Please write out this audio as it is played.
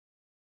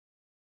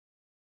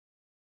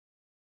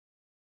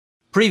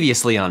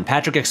Previously on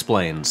Patrick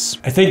Explains.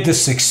 I think the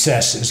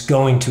success is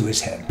going to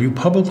his head. You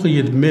publicly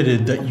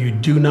admitted that you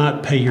do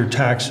not pay your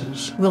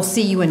taxes. We'll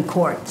see you in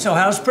court. So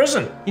how's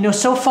prison? You know,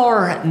 so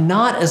far,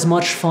 not as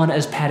much fun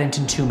as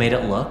Paddington 2 made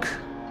it look,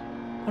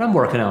 but I'm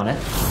working on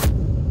it.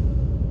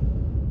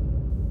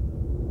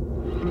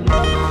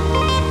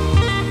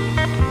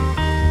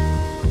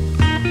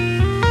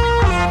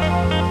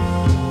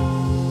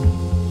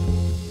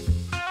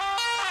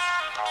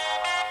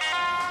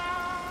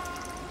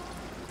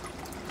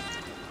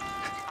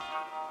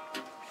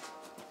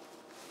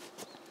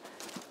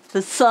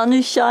 The sun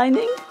is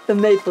shining, the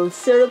maple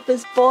syrup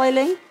is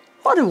boiling.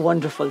 What a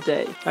wonderful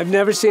day. I've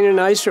never seen a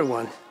nicer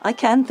one. I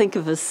can't think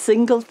of a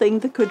single thing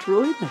that could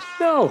ruin it.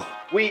 No.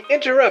 We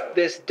interrupt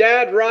this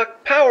Dad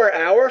Rock Power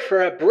Hour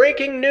for a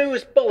breaking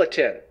news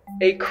bulletin.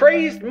 A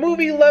crazed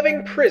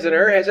movie-loving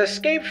prisoner has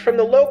escaped from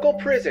the local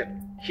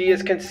prison. He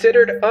is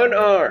considered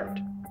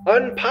unarmed,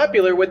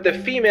 unpopular with the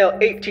female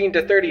 18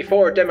 to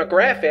 34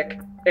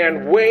 demographic,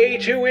 and way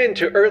too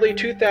into early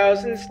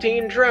 2000s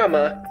teen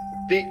drama,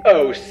 The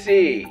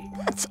OC.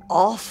 That's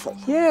awful.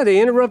 Yeah,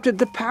 they interrupted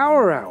the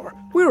power hour.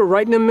 We were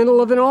right in the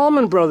middle of an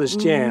Allman Brothers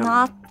jam.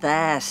 Not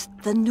that.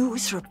 The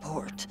news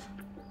report.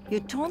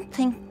 You don't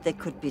think they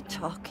could be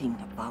talking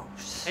about...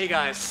 Hey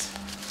guys.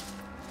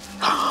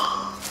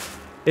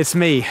 It's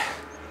me.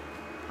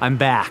 I'm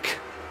back.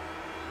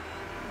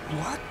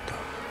 What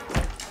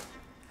the...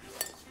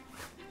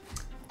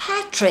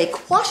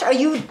 Patrick, what are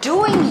you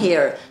doing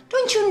here?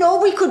 Don't you know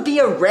we could be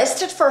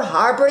arrested for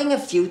harboring a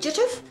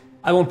fugitive?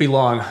 I won't be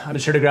long. I'm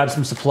just here to grab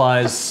some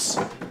supplies.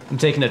 I'm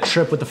taking a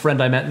trip with a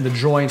friend I met in the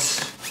joint.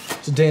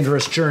 It's a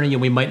dangerous journey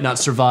and we might not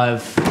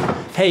survive.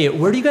 Hey,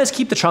 where do you guys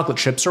keep the chocolate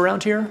chips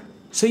around here?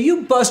 So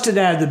you busted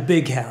out of the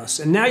big house,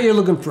 and now you're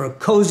looking for a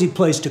cozy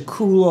place to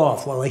cool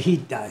off while the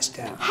heat dies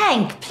down.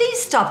 Hank, please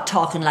stop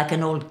talking like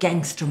an old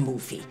gangster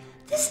movie.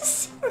 This is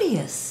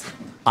serious.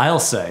 I'll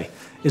say,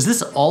 is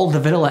this all the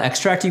vanilla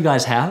extract you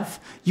guys have?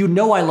 You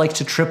know I like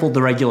to triple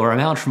the regular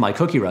amount for my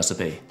cookie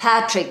recipe.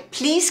 Patrick,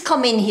 please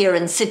come in here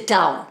and sit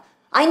down.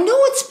 I know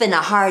it's been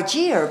a hard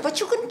year, but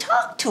you can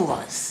talk to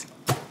us.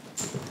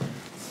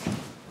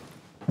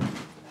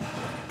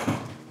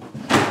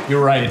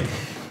 You're right.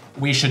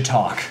 We should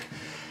talk.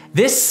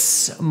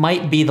 This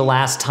might be the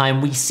last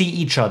time we see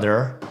each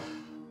other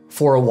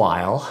for a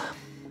while.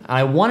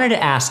 I wanted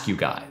to ask you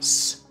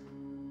guys,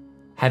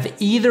 have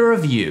either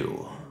of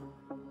you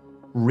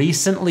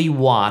recently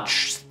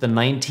watched the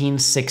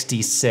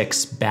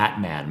 1966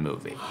 Batman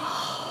movie?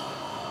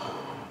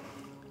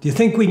 Do you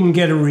think we can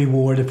get a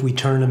reward if we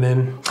turn him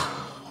in?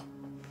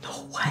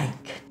 No,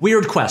 Hank.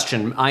 Weird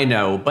question, I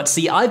know, but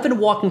see, I've been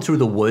walking through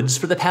the woods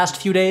for the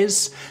past few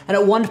days, and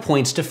at one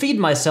point, to feed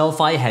myself,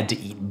 I had to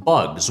eat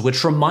bugs,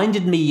 which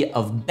reminded me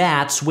of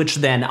bats, which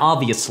then,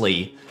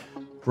 obviously,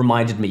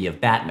 reminded me of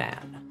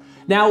Batman.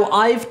 Now,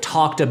 I've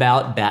talked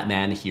about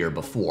Batman here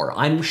before.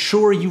 I'm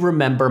sure you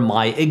remember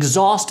my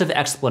exhaustive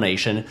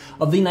explanation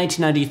of the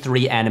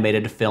 1993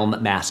 animated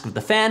film Mask of the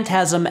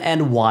Phantasm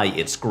and why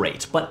it's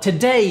great. But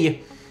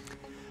today,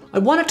 I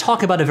want to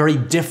talk about a very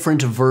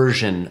different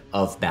version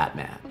of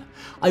Batman.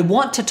 I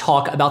want to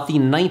talk about the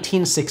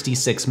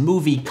 1966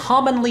 movie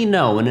commonly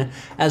known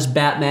as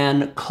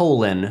Batman: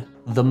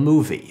 the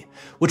Movie,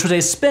 which was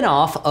a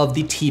spin-off of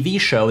the TV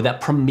show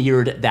that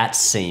premiered that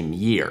same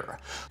year.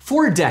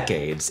 For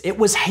decades, it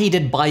was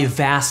hated by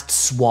vast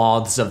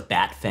swaths of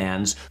Bat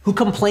fans who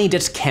complained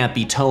its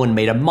campy tone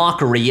made a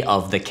mockery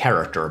of the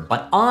character,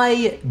 but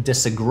I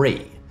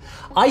disagree.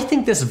 I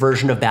think this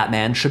version of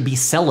Batman should be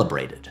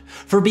celebrated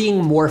for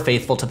being more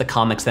faithful to the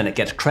comics than it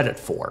gets credit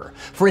for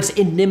its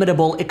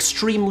inimitable,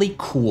 extremely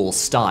cool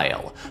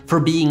style, for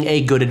being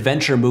a good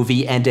adventure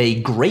movie and a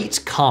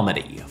great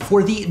comedy,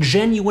 for the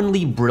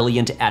genuinely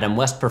brilliant Adam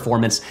West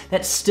performance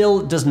that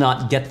still does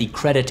not get the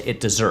credit it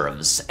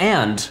deserves,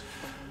 and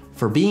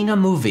for being a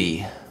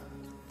movie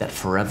that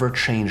forever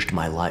changed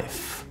my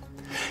life.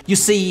 You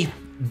see,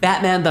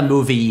 Batman the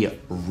movie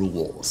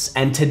rules,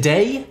 and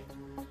today,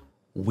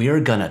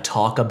 we're gonna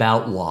talk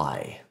about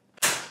why.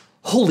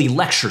 Holy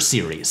lecture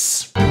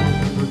series.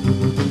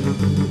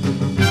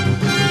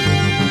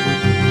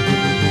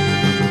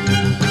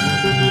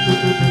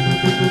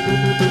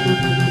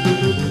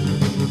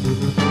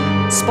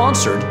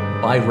 Sponsored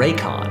by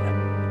Raycon.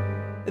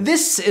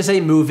 This is a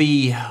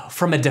movie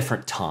from a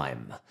different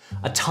time.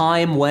 A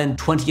time when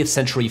 20th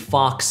Century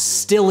Fox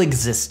still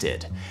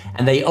existed,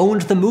 and they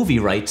owned the movie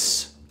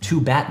rights to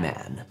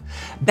Batman.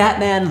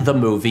 Batman the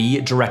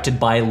Movie, directed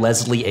by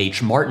Leslie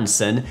H.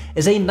 Martinson,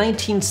 is a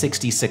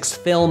 1966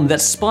 film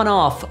that spun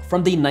off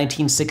from the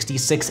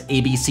 1966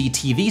 ABC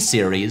TV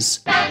series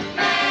Batman.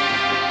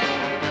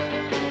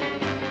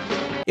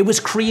 It was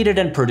created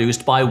and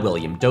produced by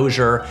William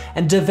Dozier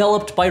and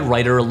developed by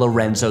writer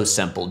Lorenzo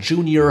Semple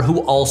Jr.,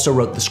 who also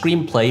wrote the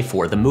screenplay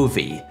for the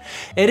movie.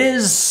 It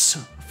is,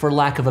 for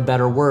lack of a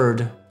better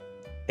word,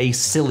 a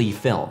silly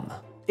film.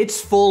 It's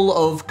full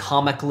of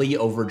comically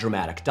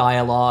overdramatic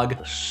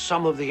dialogue,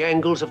 Some of the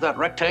angles of that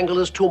rectangle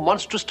is too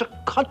monstrous to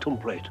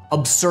contemplate.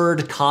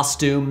 absurd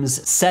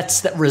costumes,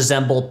 sets that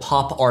resemble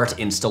pop art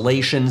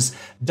installations,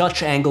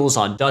 Dutch angles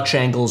on Dutch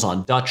angles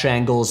on Dutch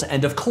angles,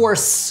 and of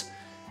course,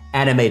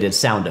 animated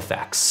sound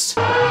effects.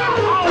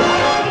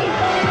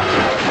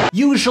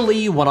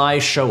 Usually when I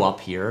show up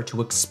here to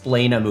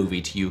explain a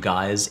movie to you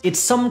guys, it's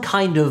some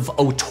kind of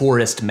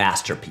auteurist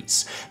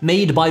masterpiece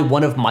made by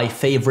one of my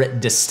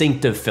favorite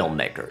distinctive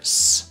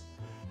filmmakers.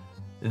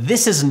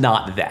 This is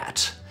not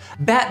that.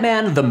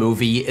 Batman the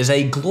movie is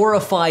a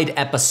glorified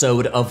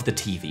episode of the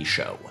TV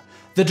show.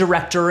 The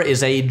director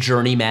is a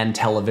journeyman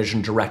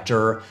television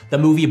director. The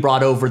movie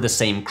brought over the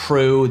same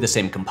crew, the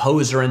same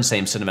composer and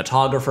same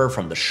cinematographer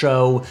from the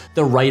show.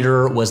 The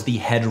writer was the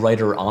head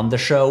writer on the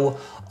show.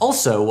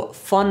 Also,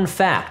 fun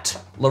fact,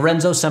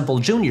 Lorenzo Semple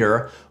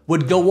Jr.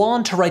 would go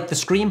on to write the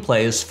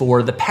screenplays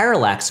for The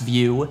Parallax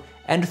View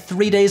and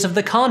 3 Days of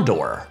the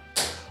Condor.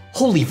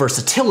 Holy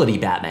versatility,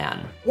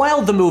 Batman.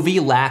 While the movie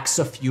lacks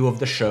a few of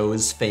the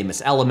show's famous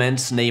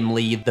elements,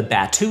 namely the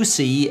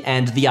Batusi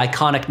and the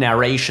iconic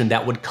narration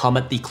that would come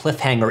at the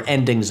cliffhanger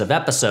endings of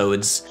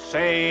episodes,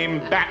 Same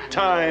bat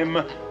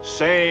time,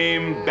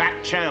 same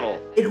bat channel.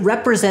 it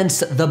represents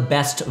the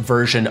best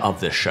version of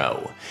the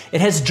show. It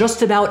has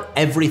just about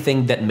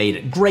everything that made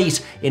it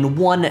great in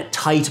one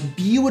tight,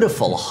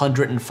 beautiful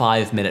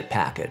 105-minute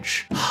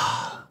package.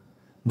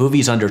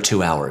 Movies under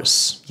 2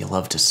 hours. You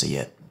love to see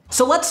it.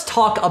 So let's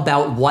talk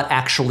about what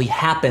actually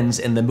happens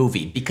in the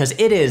movie, because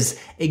it is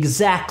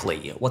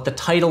exactly what the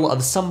title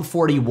of Sum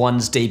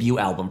 41's debut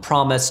album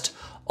promised: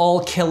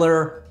 all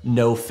killer,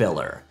 no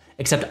filler.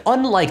 Except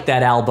unlike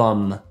that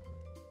album,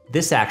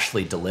 this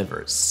actually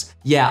delivers.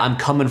 Yeah, I'm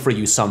coming for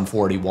you, Sum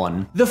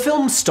 41. The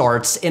film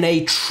starts in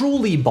a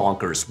truly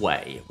bonkers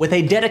way, with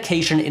a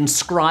dedication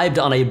inscribed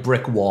on a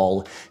brick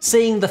wall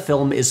saying the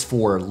film is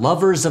for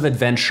lovers of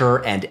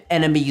adventure and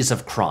enemies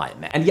of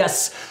crime. And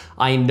yes,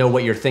 I know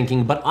what you're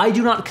thinking, but I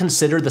do not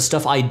consider the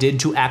stuff I did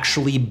to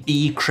actually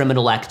be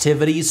criminal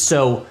activities,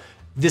 so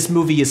this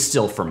movie is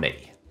still for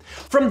me.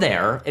 From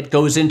there, it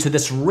goes into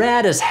this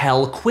rad as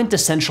hell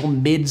quintessential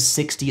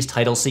mid-60s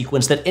title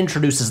sequence that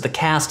introduces the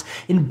cast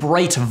in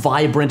bright,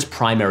 vibrant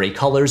primary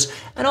colors,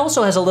 and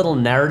also has a little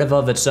narrative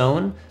of its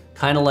own,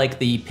 kind of like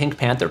the Pink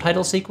Panther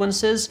title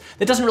sequences,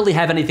 that doesn't really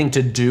have anything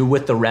to do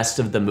with the rest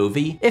of the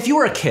movie. If you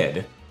were a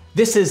kid,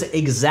 this is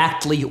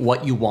exactly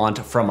what you want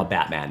from a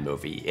Batman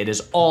movie. It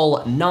is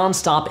all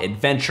non-stop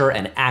adventure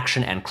and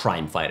action and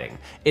crime fighting.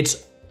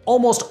 It's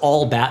almost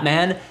all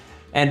Batman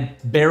and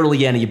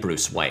barely any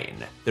Bruce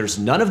Wayne. There's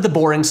none of the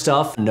boring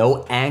stuff,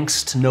 no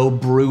angst, no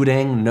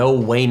brooding, no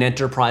Wayne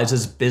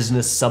Enterprises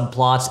business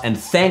subplots, and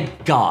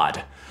thank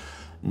God,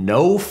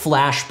 no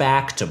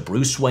flashback to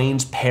Bruce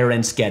Wayne's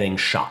parents getting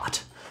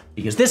shot.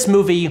 Because this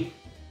movie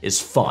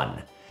is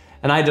fun.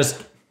 And I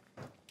just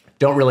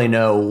don't really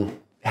know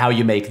how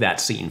you make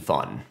that scene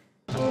fun.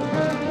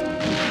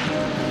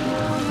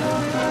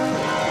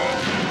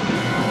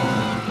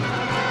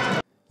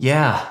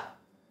 Yeah,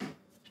 it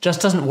just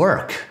doesn't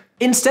work.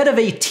 Instead of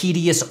a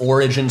tedious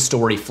origin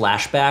story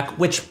flashback,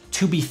 which,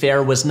 to be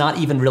fair, was not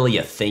even really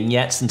a thing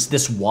yet since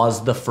this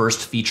was the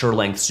first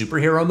feature-length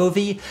superhero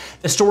movie,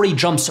 the story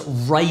jumps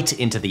right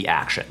into the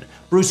action.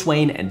 Bruce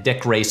Wayne and Dick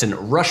Grayson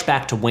rush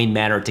back to Wayne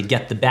Manor to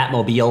get the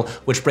Batmobile,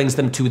 which brings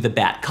them to the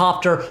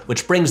Batcopter,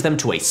 which brings them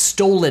to a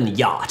stolen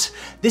yacht.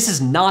 This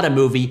is not a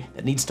movie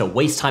that needs to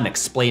waste time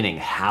explaining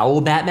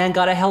how Batman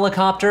got a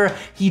helicopter,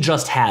 he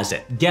just has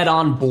it. Get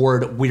on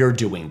board, we're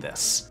doing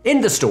this.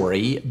 In the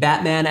story,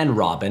 Batman and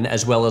Robin,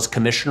 as well as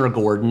Commissioner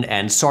Gordon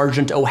and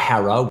Sergeant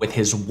O'Hara with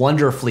his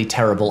wonderfully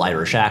terrible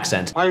Irish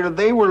accent. While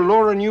they were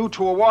lowering you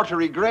to a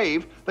watery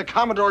grave, the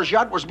Commodore's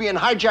yacht was being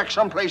hijacked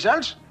someplace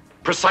else?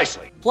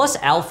 Precisely. Plus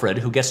Alfred,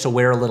 who gets to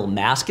wear a little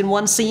mask in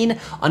one scene,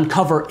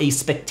 uncover a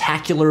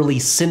spectacularly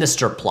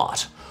sinister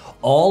plot.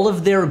 All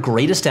of their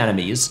greatest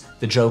enemies,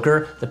 the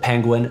Joker, the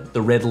Penguin,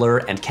 the Riddler,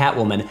 and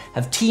Catwoman,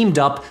 have teamed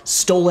up,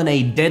 stolen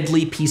a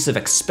deadly piece of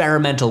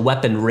experimental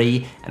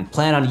weaponry, and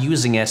plan on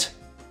using it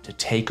to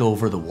take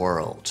over the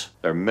world.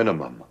 Their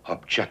minimum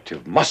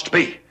objective must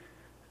be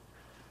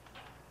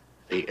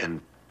the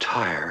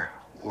entire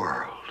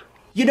world.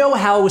 You know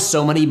how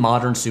so many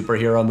modern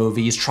superhero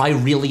movies try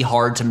really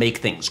hard to make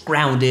things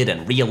grounded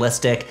and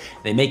realistic?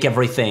 They make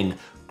everything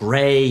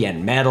gray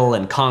and metal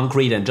and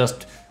concrete and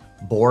just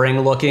boring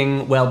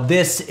looking? Well,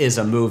 this is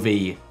a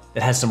movie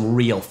that has some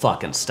real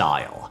fucking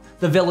style.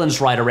 The villains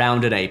ride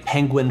around in a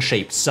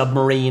penguin-shaped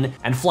submarine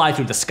and fly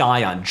through the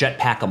sky on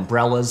jetpack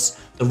umbrellas.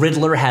 The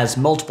Riddler has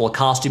multiple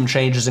costume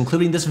changes,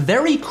 including this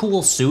very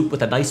cool suit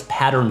with a nice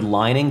patterned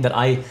lining that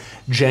I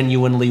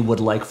genuinely would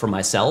like for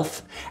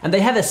myself. And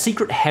they have a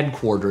secret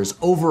headquarters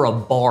over a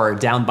bar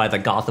down by the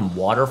Gotham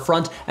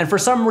waterfront, and for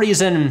some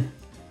reason,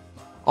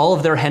 all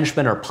of their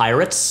henchmen are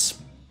pirates.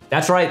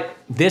 That's right,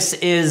 this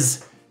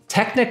is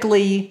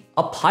technically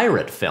a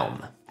pirate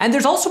film. And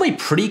there's also a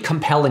pretty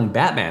compelling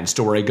Batman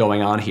story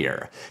going on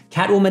here.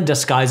 Catwoman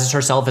disguises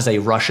herself as a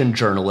Russian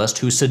journalist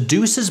who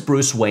seduces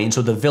Bruce Wayne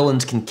so the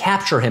villains can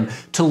capture him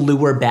to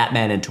lure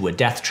Batman into a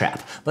death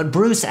trap. But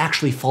Bruce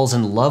actually falls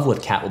in love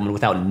with Catwoman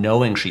without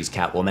knowing she's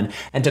Catwoman,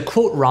 and to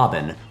quote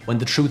Robin, when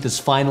the truth is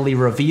finally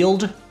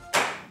revealed,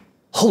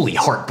 holy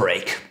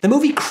heartbreak. The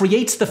movie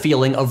creates the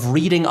feeling of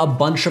reading a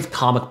bunch of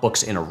comic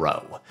books in a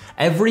row.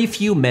 Every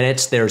few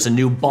minutes, there's a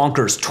new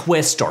bonkers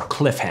twist or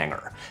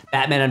cliffhanger.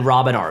 Batman and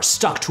Robin are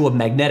stuck to a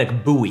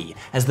magnetic buoy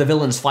as the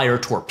villains fire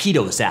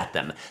torpedoes at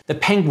them. The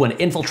Penguin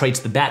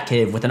infiltrates the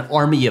Batcave with an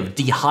army of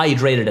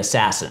dehydrated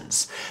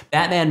assassins.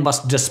 Batman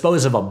must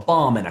dispose of a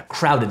bomb in a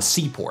crowded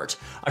seaport.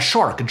 A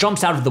shark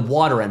jumps out of the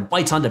water and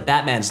bites onto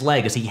Batman's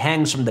leg as he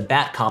hangs from the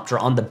Batcopter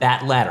on the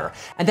Bat Ladder.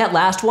 And that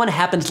last one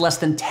happens less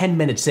than 10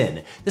 minutes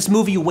in. This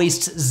movie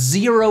wastes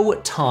zero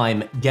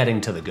time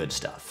getting to the good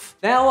stuff.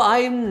 Now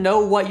I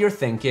know what you're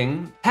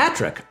thinking.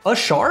 Patrick, a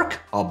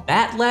shark? A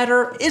bat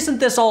ladder? Isn't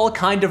this all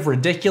kind of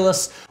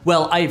ridiculous?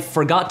 Well, I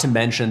forgot to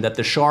mention that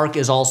the shark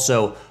is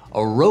also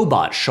a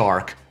robot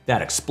shark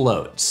that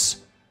explodes.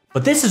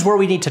 But this is where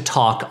we need to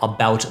talk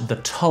about the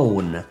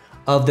tone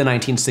of the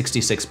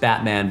 1966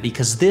 Batman,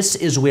 because this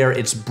is where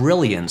its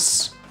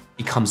brilliance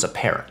becomes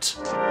apparent.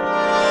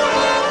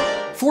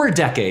 For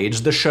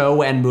decades, the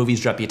show and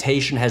movie's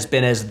reputation has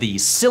been as the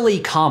silly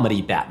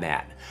comedy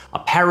Batman, a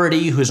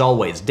parody who's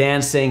always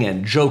dancing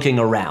and joking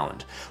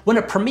around. When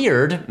it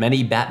premiered,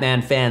 many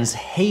Batman fans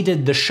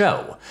hated the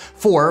show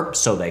for,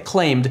 so they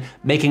claimed,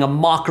 making a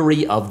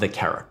mockery of the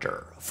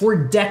character. For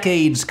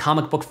decades,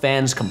 comic book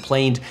fans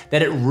complained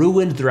that it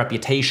ruined the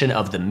reputation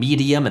of the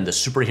medium and the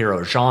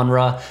superhero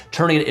genre,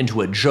 turning it into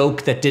a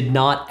joke that did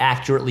not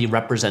accurately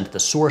represent the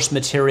source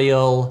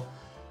material.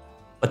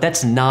 But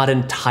that's not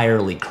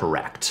entirely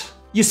correct.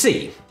 You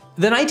see,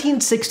 the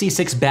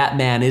 1966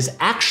 Batman is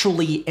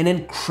actually an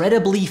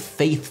incredibly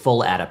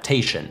faithful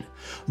adaptation.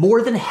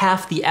 More than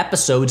half the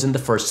episodes in the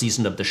first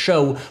season of the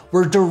show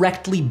were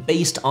directly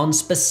based on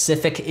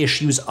specific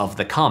issues of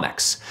the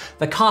comics.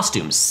 The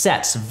costumes,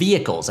 sets,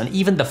 vehicles, and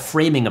even the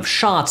framing of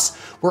shots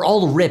were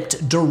all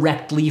ripped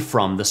directly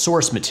from the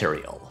source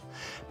material.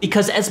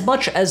 Because as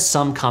much as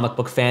some comic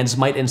book fans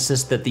might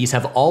insist that these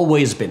have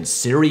always been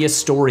serious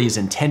stories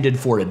intended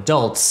for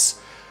adults,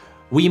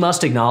 we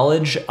must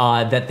acknowledge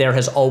that there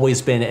has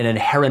always been an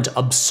inherent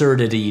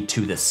absurdity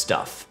to this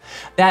stuff.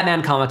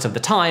 Batman comics of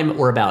the time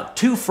were about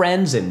two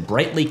friends in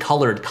brightly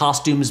colored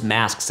costumes,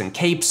 masks, and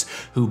capes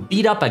who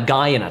beat up a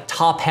guy in a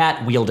top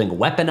hat wielding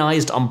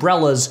weaponized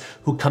umbrellas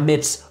who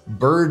commits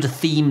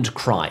bird-themed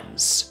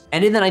crimes.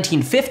 And in the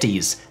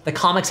 1950s, the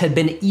comics had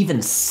been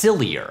even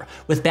sillier,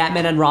 with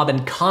Batman and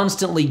Robin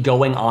constantly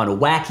going on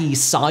wacky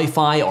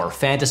sci-fi or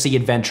fantasy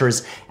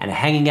adventures and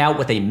hanging out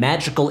with a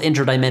magical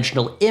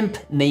interdimensional imp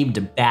named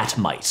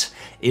Batmite.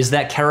 Is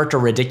that character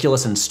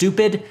ridiculous and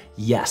stupid?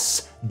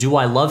 Yes. Do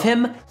I love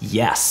him?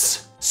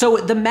 Yes. So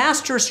the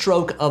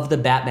masterstroke of the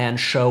Batman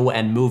show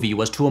and movie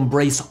was to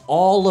embrace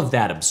all of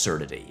that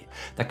absurdity.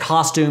 The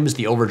costumes,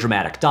 the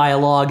overdramatic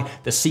dialogue,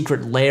 the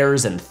secret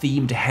lairs and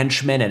themed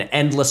henchmen, an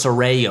endless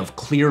array of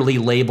clearly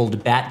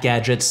labeled bat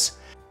gadgets,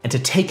 and to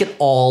take it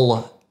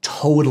all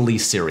totally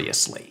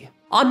seriously.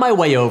 On my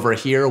way over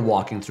here,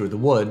 walking through the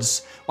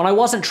woods, when I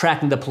wasn't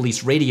tracking the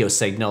police radio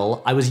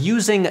signal, I was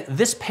using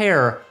this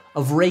pair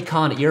of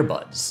Raycon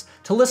earbuds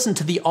to listen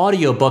to the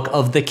audiobook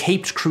of The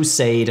Caped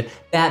Crusade,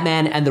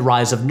 Batman and the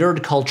Rise of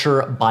Nerd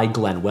Culture by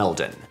Glenn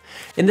Weldon.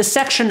 In the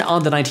section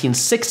on the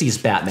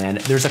 1960s Batman,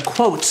 there's a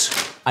quote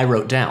I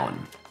wrote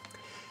down.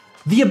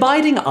 The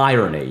abiding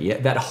irony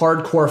that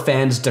hardcore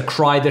fans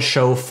decry the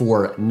show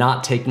for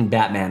not taking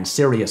Batman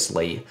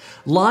seriously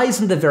lies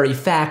in the very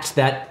fact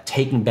that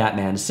taking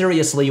Batman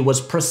seriously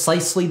was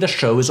precisely the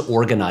show's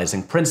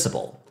organizing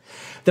principle.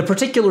 The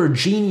particular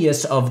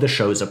genius of the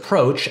show's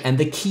approach and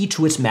the key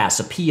to its mass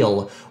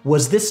appeal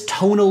was this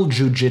tonal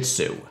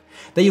jujitsu.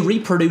 They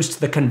reproduced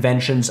the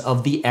conventions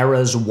of the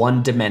era's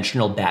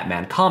one-dimensional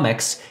Batman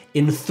comics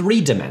in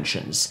 3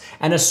 dimensions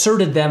and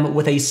asserted them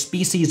with a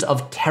species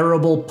of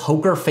terrible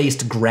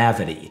poker-faced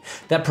gravity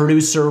that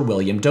producer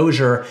William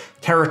Dozier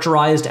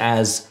characterized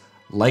as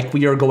like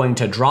we are going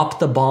to drop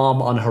the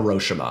bomb on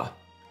Hiroshima.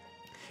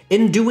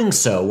 In doing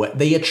so,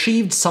 they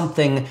achieved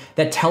something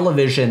that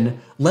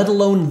television, let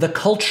alone the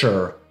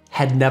culture,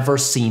 had never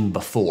seen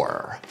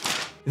before.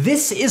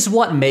 This is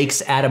what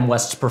makes Adam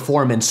West's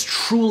performance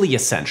truly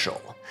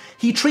essential.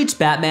 He treats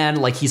Batman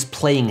like he's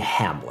playing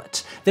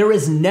Hamlet. There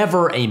is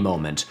never a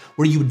moment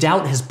where you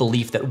doubt his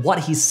belief that what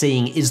he's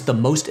saying is the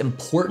most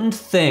important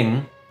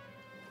thing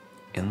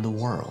in the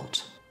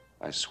world.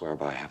 I swear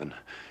by heaven,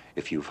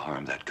 if you've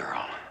harmed that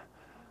girl,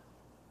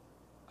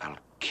 I'll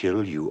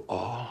kill you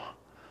all.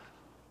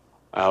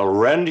 I'll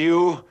rend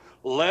you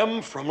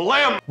limb from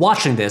limb.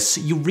 Watching this,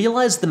 you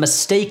realize the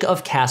mistake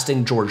of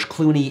casting George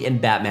Clooney in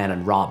Batman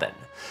and Robin.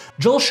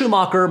 Joel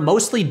Schumacher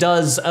mostly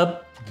does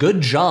a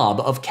good job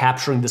of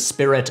capturing the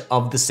spirit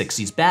of the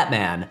 60s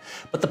Batman,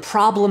 but the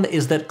problem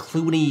is that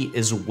Clooney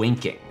is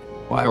winking.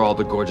 Why are all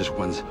the gorgeous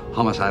ones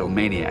homicidal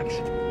maniacs?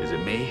 Is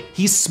it me?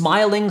 He's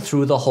smiling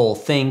through the whole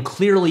thing,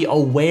 clearly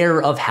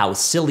aware of how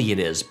silly it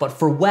is, but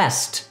for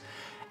West,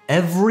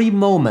 every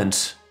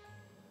moment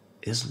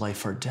is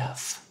life or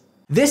death.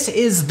 This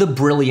is the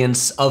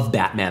brilliance of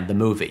Batman the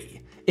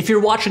movie. If you're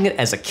watching it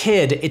as a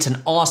kid, it's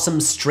an awesome,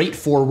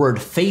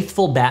 straightforward,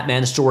 faithful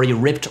Batman story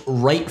ripped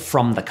right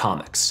from the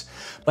comics.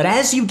 But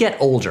as you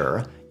get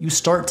older, you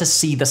start to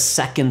see the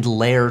second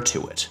layer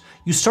to it.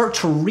 You start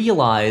to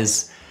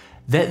realize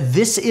that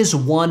this is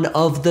one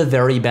of the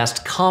very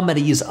best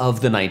comedies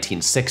of the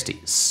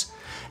 1960s.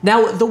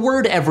 Now, the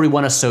word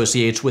everyone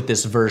associates with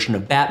this version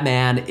of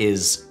Batman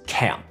is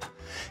camp.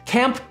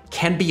 Camp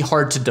can be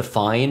hard to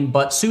define,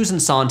 but Susan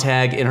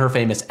Sontag, in her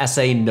famous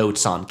essay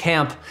Notes on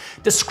Camp,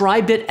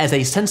 described it as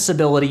a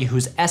sensibility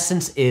whose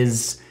essence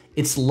is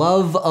its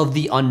love of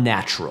the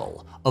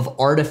unnatural, of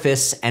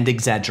artifice and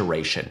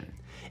exaggeration.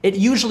 It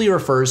usually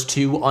refers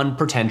to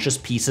unpretentious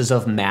pieces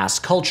of mass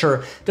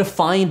culture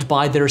defined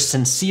by their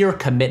sincere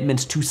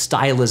commitment to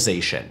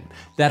stylization,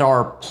 that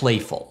are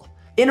playful.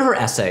 In her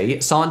essay,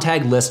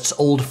 Sontag lists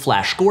old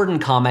Flash Gordon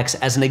comics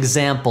as an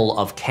example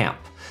of camp.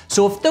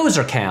 So if those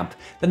are camp,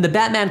 then the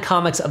Batman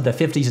comics of the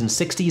 50s and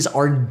 60s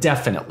are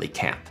definitely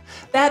camp.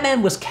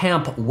 Batman was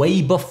camp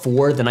way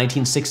before the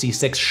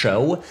 1966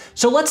 show,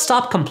 so let's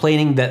stop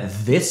complaining that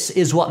this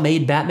is what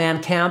made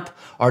Batman camp,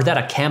 or that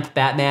a camp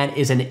Batman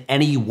is in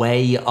any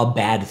way a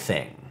bad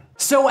thing.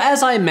 So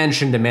as I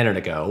mentioned a minute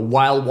ago,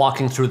 while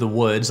walking through the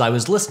woods, I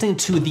was listening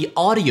to the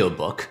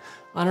audiobook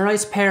on a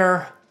nice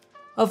pair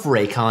of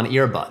Raycon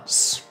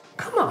earbuds.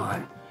 Come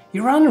on,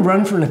 you're on the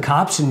run from the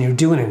cops and you're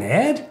doing an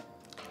ad?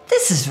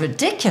 This is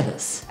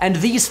ridiculous. And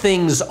these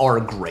things are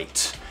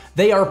great.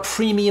 They are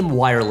premium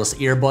wireless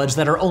earbuds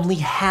that are only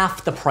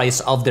half the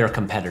price of their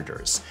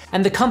competitors.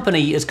 And the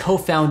company is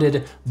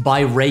co-founded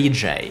by Ray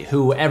J,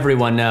 who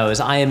everyone knows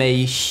I am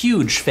a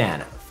huge fan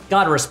of.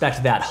 Gotta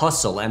respect that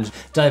hustle and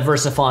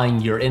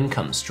diversifying your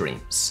income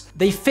streams.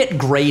 They fit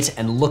great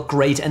and look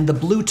great, and the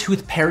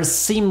Bluetooth pairs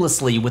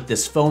seamlessly with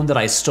this phone that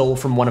I stole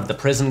from one of the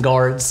prison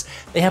guards.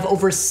 They have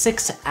over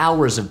 6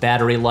 hours of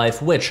battery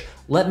life, which,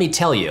 let me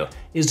tell you,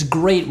 is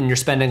great when you're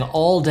spending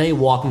all day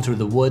walking through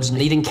the woods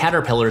and eating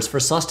caterpillars for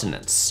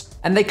sustenance.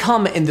 And they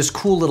come in this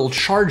cool little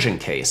charging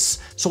case,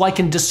 so I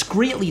can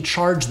discreetly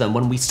charge them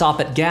when we stop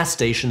at gas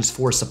stations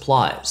for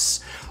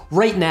supplies.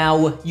 Right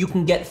now, you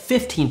can get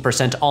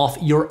 15% off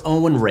your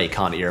own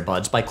Raycon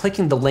earbuds by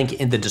clicking the link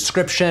in the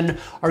description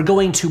or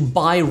going to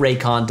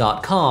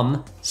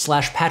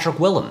buyraycon.com/Patrick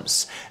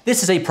Willems.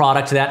 This is a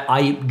product that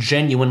I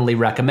genuinely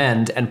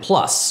recommend, and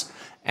plus,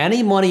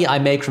 any money I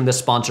make from this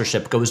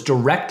sponsorship goes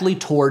directly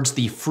towards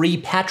the Free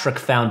Patrick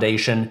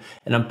Foundation,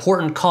 an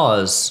important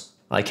cause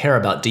I care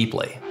about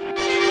deeply.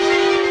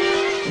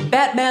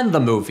 Batman the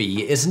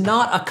movie is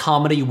not a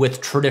comedy with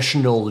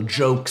traditional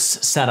jokes,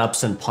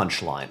 setups, and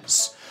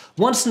punchlines.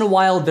 Once in a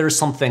while, there's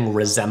something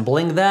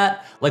resembling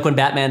that, like when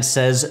Batman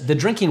says the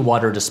drinking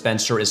water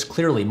dispenser is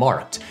clearly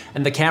marked,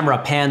 and the camera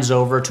pans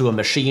over to a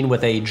machine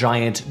with a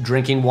giant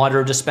drinking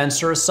water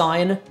dispenser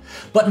sign.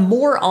 But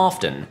more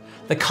often,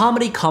 the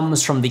comedy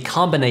comes from the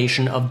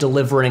combination of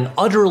delivering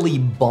utterly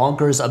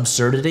bonkers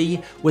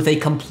absurdity with a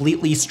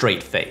completely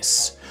straight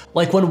face.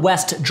 Like when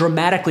West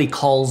dramatically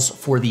calls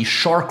for the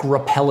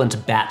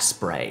shark-repellent bat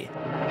spray.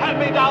 Hand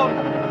me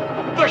down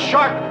the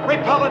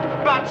shark-repellent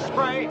bat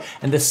spray!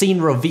 And the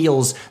scene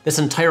reveals this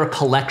entire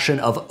collection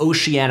of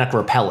oceanic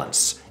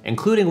repellents,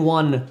 including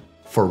one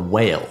for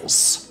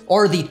whales.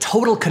 Or the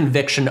total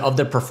conviction of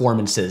the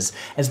performances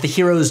as the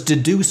heroes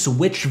deduce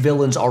which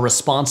villains are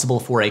responsible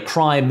for a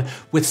crime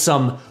with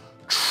some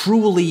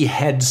truly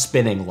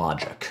head-spinning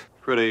logic.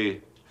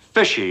 Pretty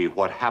fishy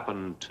what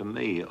happened to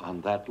me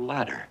on that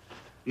ladder.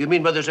 You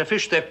mean where there's a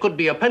fish, there could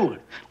be a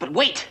penguin? But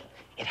wait,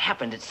 it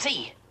happened at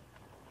sea.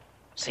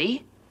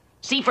 See?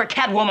 See for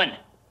Catwoman.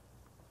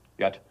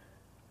 Yet,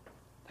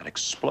 that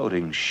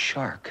exploding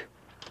shark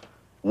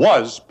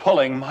was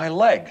pulling my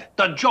leg.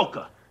 The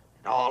Joker.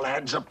 It all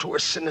adds up to a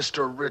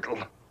sinister riddle.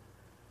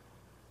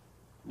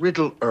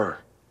 Riddler.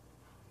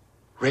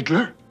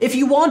 Riddler? If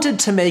you wanted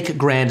to make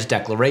grand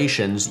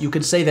declarations, you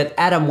could say that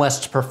Adam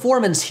West's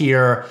performance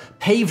here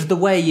paved the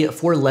way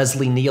for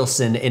Leslie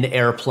Nielsen in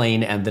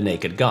Airplane and The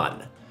Naked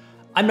Gun.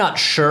 I'm not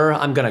sure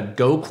I'm gonna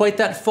go quite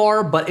that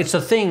far, but it's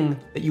a thing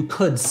that you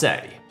could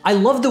say. I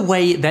love the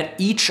way that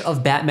each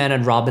of Batman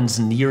and Robin's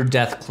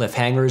near-death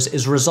cliffhangers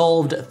is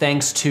resolved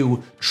thanks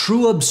to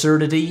true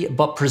absurdity,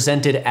 but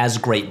presented as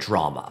great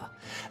drama.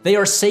 They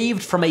are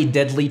saved from a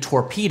deadly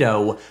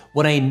torpedo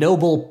when a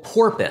noble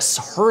porpoise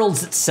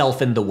hurls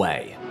itself in the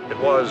way. It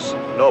was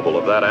noble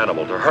of that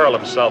animal to hurl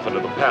himself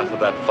into the path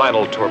of that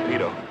final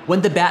torpedo.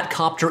 When the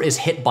Batcopter is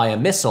hit by a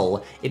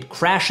missile, it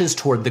crashes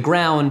toward the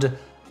ground,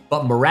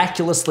 but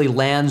miraculously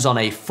lands on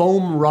a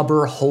foam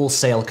rubber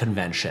wholesale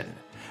convention.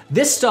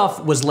 This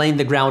stuff was laying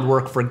the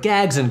groundwork for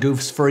gags and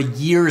goofs for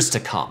years to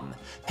come,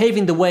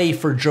 paving the way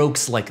for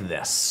jokes like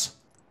this.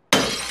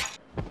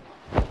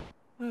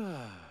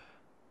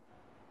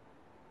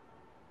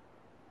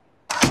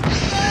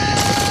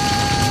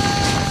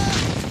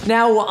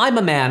 Now, I'm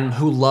a man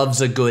who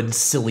loves a good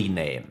silly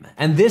name,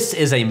 and this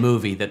is a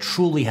movie that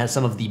truly has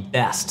some of the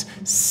best,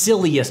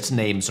 silliest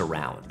names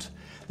around.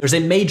 There's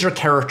a major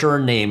character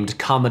named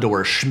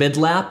Commodore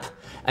Schmidlap,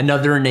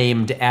 another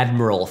named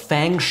Admiral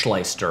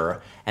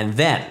Fangschleister, and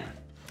then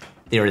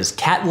there is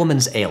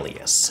Catwoman's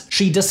alias.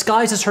 She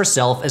disguises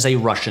herself as a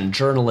Russian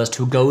journalist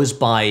who goes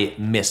by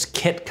Miss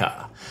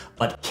Kitka.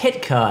 But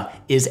Kitka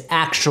is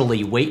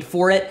actually, wait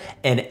for it,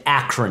 an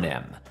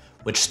acronym,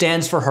 which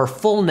stands for her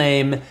full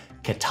name,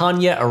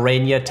 Kitanya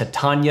Irenia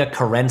Titania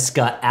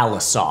Kerenska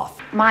Alisov.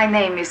 My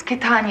name is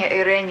Kitanya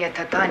Irenia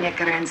Titania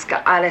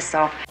Kerenska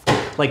Alisov.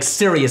 Like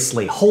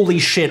seriously, holy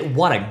shit,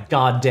 what a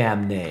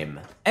goddamn name.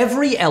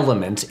 Every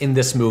element in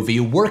this movie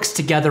works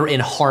together in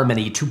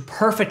harmony to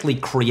perfectly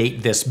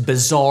create this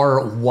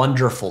bizarre,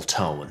 wonderful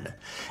tone.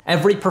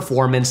 Every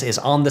performance is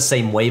on the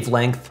same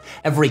wavelength,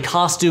 every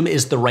costume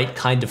is the right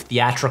kind of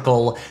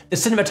theatrical, the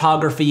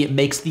cinematography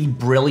makes the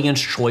brilliant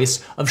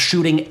choice of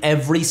shooting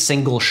every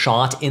single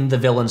shot in the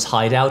villain's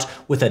hideout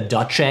with a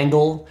Dutch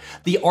angle.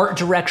 The art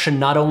direction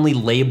not only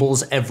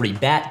labels every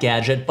bat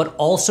gadget, but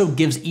also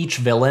gives each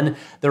villain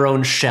their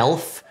own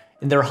shelf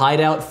in their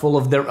hideout full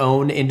of their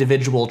own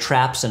individual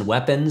traps and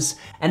weapons.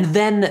 And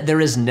then there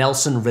is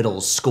Nelson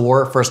Riddle's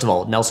score. First of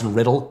all, Nelson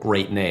Riddle,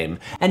 great name.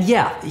 And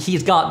yeah,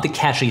 he's got the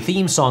catchy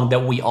theme song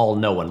that we all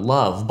know and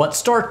love, but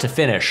start to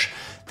finish,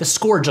 the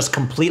score just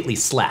completely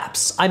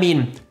slaps. I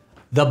mean,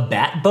 the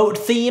Batboat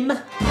theme?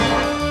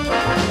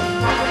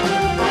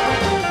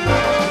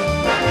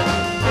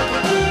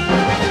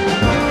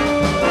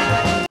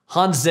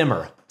 Hans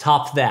Zimmer,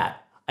 top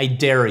that. I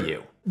dare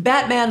you.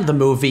 Batman the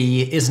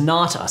movie is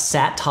not a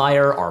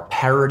satire or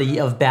parody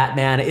of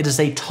Batman, it is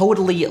a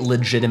totally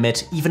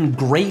legitimate, even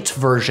great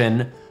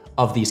version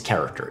of these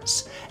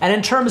characters. And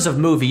in terms of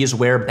movies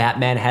where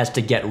Batman has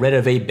to get rid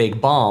of a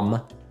big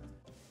bomb,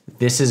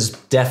 this is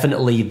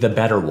definitely the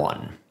better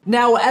one.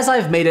 Now, as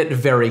I've made it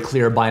very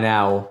clear by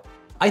now,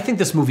 I think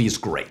this movie is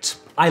great.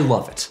 I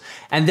love it.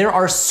 And there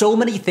are so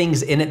many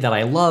things in it that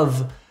I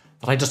love,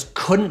 but I just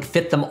couldn't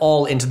fit them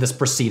all into this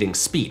preceding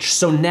speech.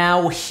 So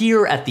now,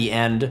 here at the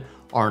end,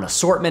 are an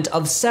assortment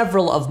of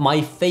several of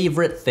my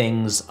favorite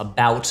things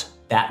about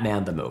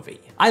Batman the movie.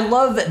 I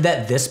love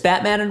that this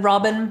Batman and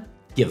Robin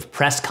give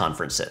press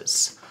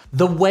conferences.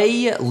 The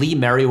way Lee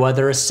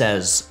Merriweather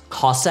says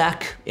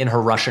Cossack in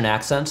her Russian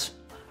accent.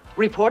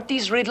 Report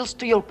these riddles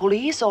to your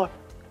police or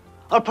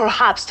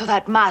perhaps to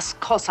that masked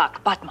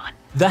Cossack Batman.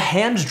 The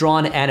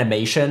hand-drawn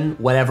animation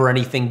whenever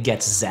anything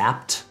gets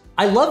zapped.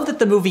 I love that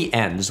the movie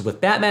ends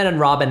with Batman and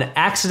Robin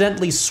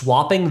accidentally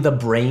swapping the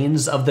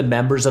brains of the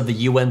members of the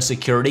UN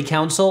Security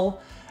Council,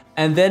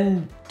 and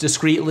then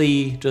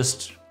discreetly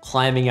just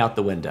climbing out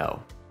the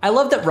window. I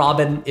love that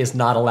Robin is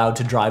not allowed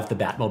to drive the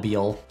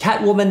Batmobile.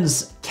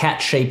 Catwoman's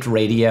cat-shaped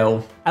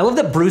radio. I love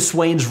that Bruce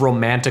Wayne's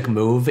romantic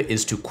move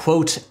is to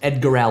quote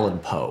Edgar Allan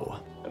Poe.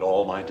 And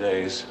all my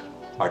days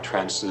are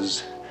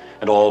trances,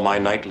 and all my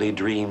nightly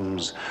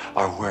dreams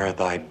are where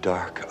thy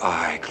dark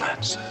eye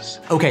glances.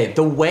 Okay,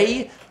 the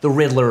way the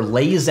Riddler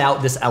lays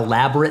out this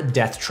elaborate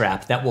death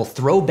trap that will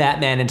throw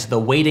Batman into the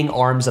waiting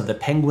arms of the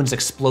Penguin's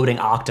exploding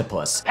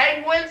octopus.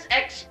 Penguins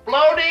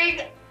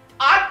exploding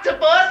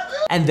octopus?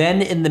 And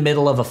then in the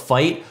middle of a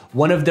fight,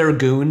 one of their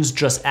goons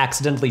just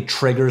accidentally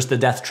triggers the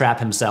death trap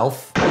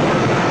himself.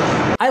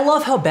 I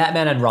love how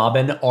Batman and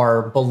Robin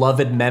are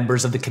beloved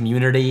members of the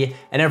community,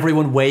 and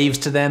everyone waves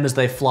to them as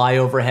they fly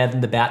overhead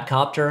in the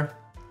Batcopter.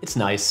 It's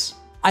nice.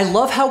 I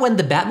love how when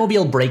the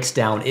Batmobile breaks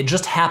down, it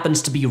just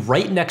happens to be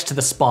right next to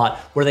the spot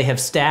where they have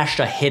stashed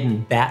a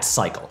hidden bat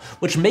cycle,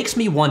 which makes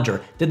me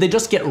wonder, did they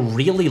just get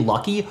really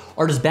lucky,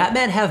 or does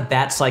Batman have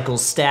bat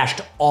cycles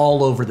stashed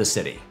all over the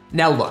city?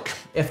 Now look,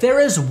 if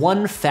there is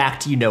one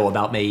fact you know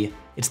about me,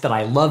 it's that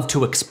I love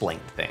to explain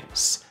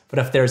things. But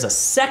if there's a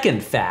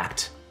second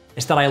fact,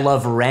 it's that I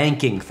love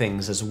ranking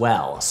things as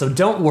well. So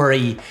don't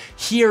worry,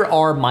 here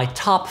are my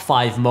top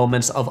 5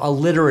 moments of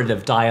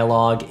alliterative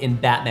dialogue in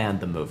Batman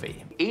the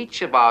movie.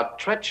 Each about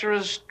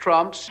treacherous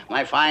trumps.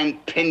 My fine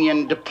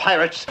pinioned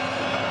pirates.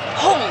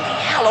 Holy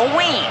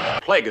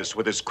Halloween! Plague us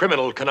with his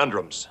criminal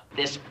conundrums.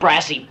 This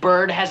brassy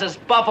bird has us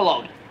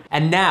buffaloed.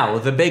 And now,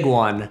 the big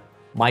one,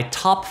 my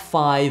top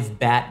 5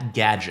 bat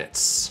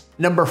gadgets.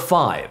 Number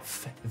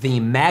 5, the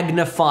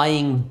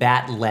magnifying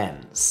bat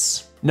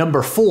lens.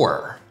 Number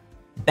 4,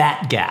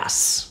 bat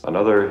gas.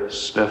 Another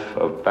sniff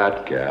of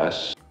bat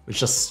gas. Which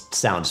just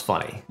sounds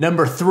funny.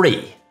 Number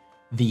 3,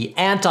 the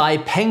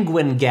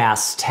anti-penguin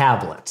gas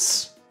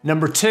tablets.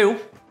 Number 2,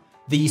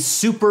 the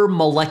super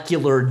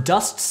molecular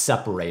dust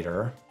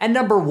separator. And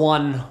number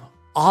 1,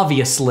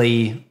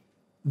 obviously,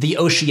 the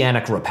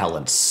oceanic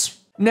repellents.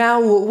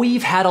 Now,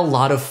 we've had a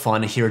lot of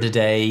fun here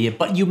today,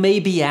 but you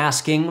may be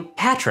asking,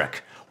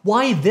 Patrick,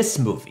 why this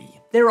movie?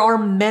 There are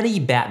many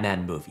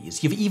Batman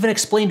movies. You've even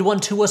explained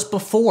one to us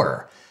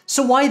before.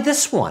 So why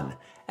this one?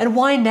 And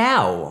why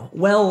now?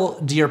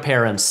 Well, dear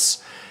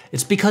parents,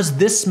 it's because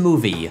this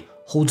movie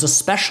holds a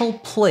special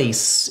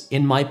place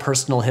in my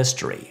personal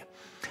history.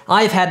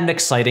 I've had an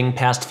exciting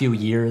past few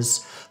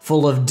years.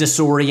 full of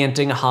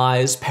disorienting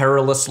highs,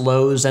 perilous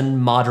lows,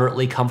 and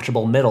moderately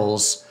comfortable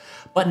middles.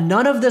 But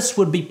none of this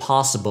would be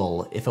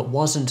possible if it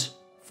wasn't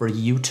for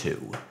you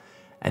two,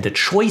 and a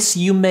choice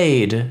you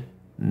made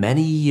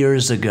many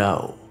years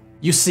ago.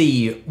 You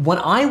see, when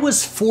I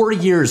was 4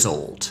 years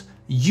old,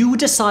 you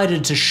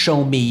decided to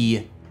show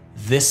me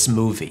this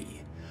movie.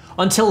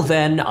 Until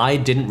then, I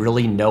didn't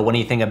really know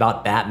anything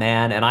about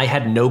Batman, and I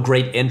had no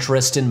great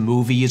interest in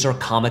movies or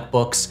comic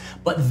books,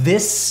 but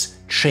this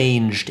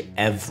changed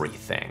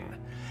everything.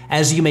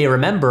 As you may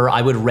remember,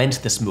 I would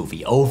rent this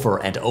movie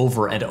over and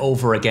over and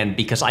over again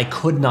because I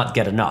could not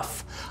get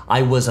enough.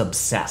 I was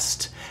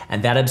obsessed,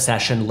 and that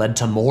obsession led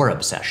to more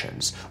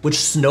obsessions, which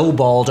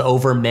snowballed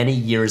over many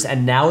years,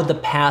 and now the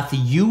path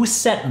you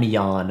set me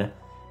on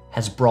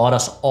has brought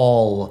us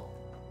all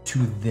to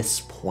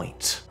this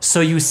point. So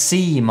you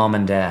see, Mom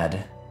and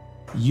Dad,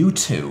 you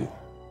two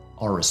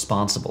are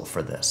responsible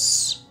for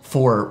this,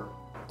 for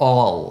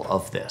all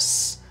of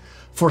this.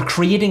 For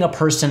creating a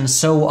person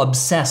so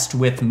obsessed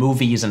with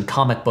movies and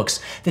comic books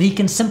that he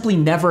can simply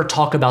never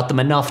talk about them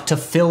enough to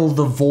fill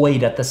the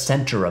void at the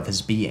center of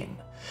his being.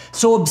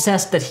 So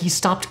obsessed that he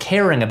stopped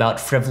caring about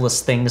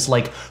frivolous things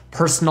like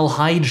personal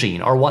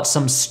hygiene or what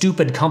some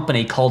stupid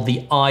company called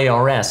the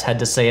IRS had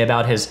to say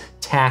about his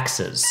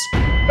taxes.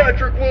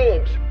 Patrick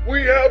Willems,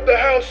 we have the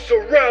house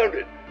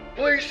surrounded.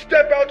 Please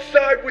step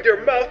outside with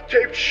your mouth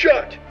taped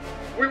shut.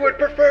 We would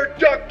prefer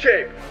duct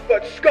tape,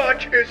 but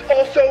scotch is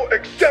also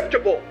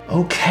acceptable.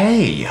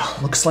 Okay,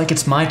 looks like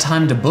it's my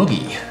time to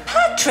boogie.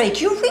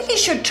 Patrick, you really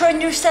should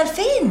turn yourself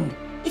in.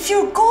 If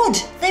you're good,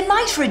 they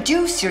might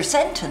reduce your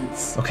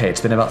sentence. Okay, it's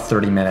been about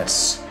 30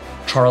 minutes.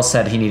 Charles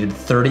said he needed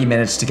 30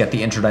 minutes to get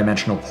the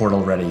interdimensional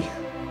portal ready.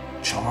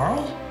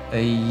 Charles?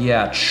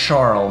 Yeah,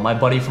 Charles, my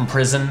buddy from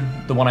prison,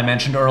 the one I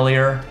mentioned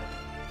earlier.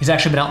 He's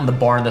actually been out in the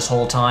barn this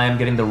whole time,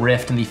 getting the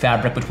rift in the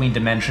fabric between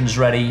dimensions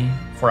ready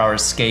for our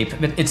escape.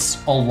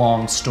 It's a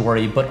long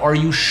story, but are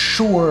you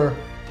sure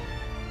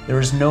there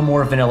is no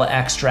more vanilla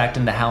extract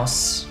in the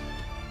house?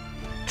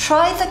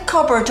 Try the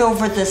cupboard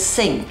over the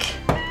sink.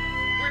 We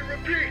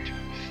repeat,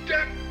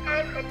 step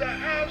out of the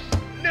house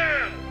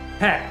now.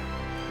 Pat,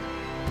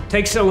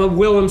 take some of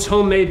Willems'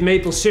 homemade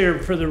maple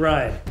syrup for the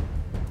ride.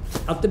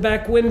 Out the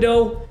back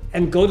window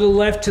and go to the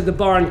left to the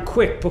barn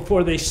quick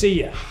before they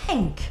see you.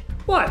 Hank.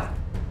 What?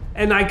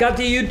 And I got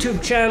the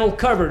YouTube channel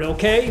covered,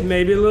 okay?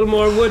 Maybe a little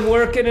more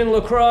woodworking and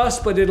lacrosse,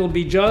 but it'll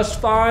be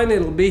just fine.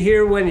 It'll be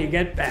here when you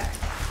get back.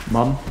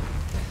 Mom,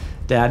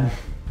 Dad,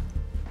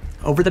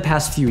 over the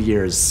past few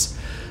years,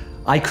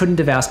 I couldn't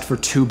have asked for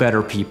two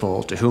better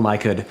people to whom I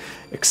could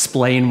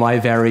explain why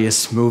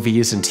various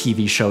movies and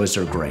TV shows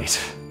are great.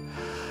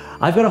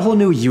 I've got a whole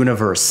new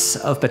universe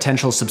of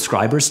potential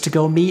subscribers to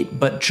go meet,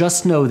 but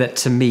just know that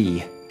to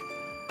me,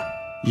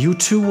 you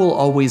two will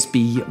always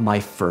be my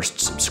first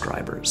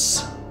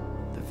subscribers.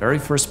 The very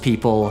first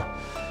people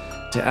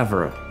to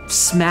ever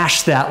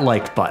smash that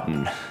like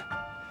button,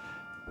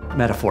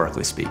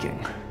 metaphorically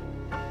speaking.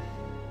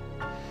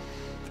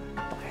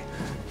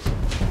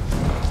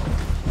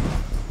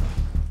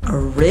 A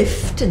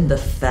rift in the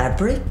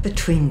fabric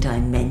between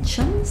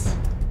dimensions?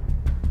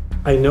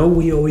 I know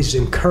we always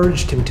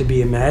encouraged him to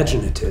be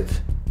imaginative,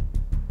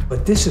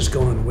 but this is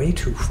going way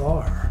too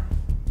far.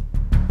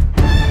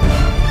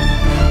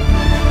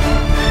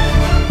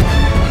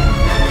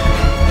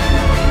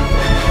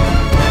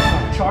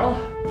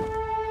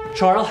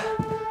 Charles,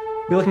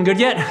 you looking good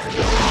yet?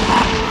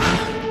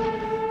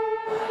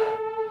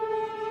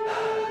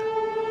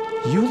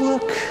 You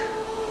look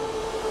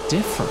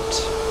different.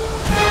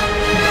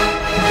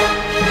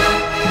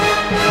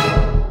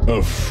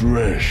 A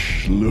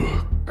fresh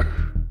look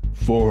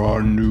for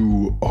our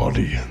new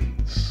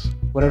audience.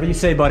 Whatever you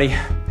say, buddy.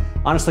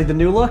 Honestly, the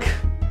new look,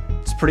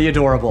 it's pretty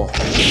adorable.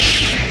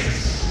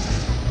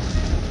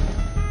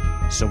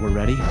 So we're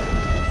ready?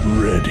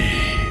 Ready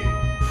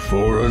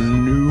for a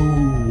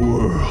new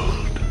world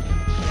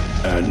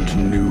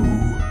and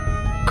new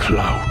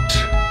clout.